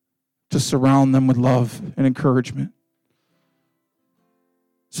 to surround them with love and encouragement.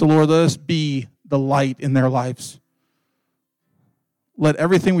 So, Lord, let us be the light in their lives. Let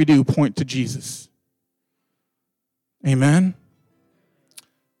everything we do point to Jesus. Amen.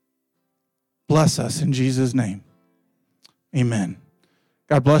 Bless us in Jesus' name. Amen.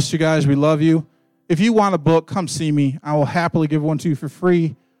 God bless you guys. We love you. If you want a book, come see me. I will happily give one to you for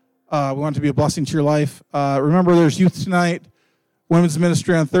free. We want it to be a blessing to your life. Remember, there's youth tonight, women's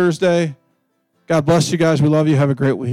ministry on Thursday. God bless you guys. We love you. Have a great week.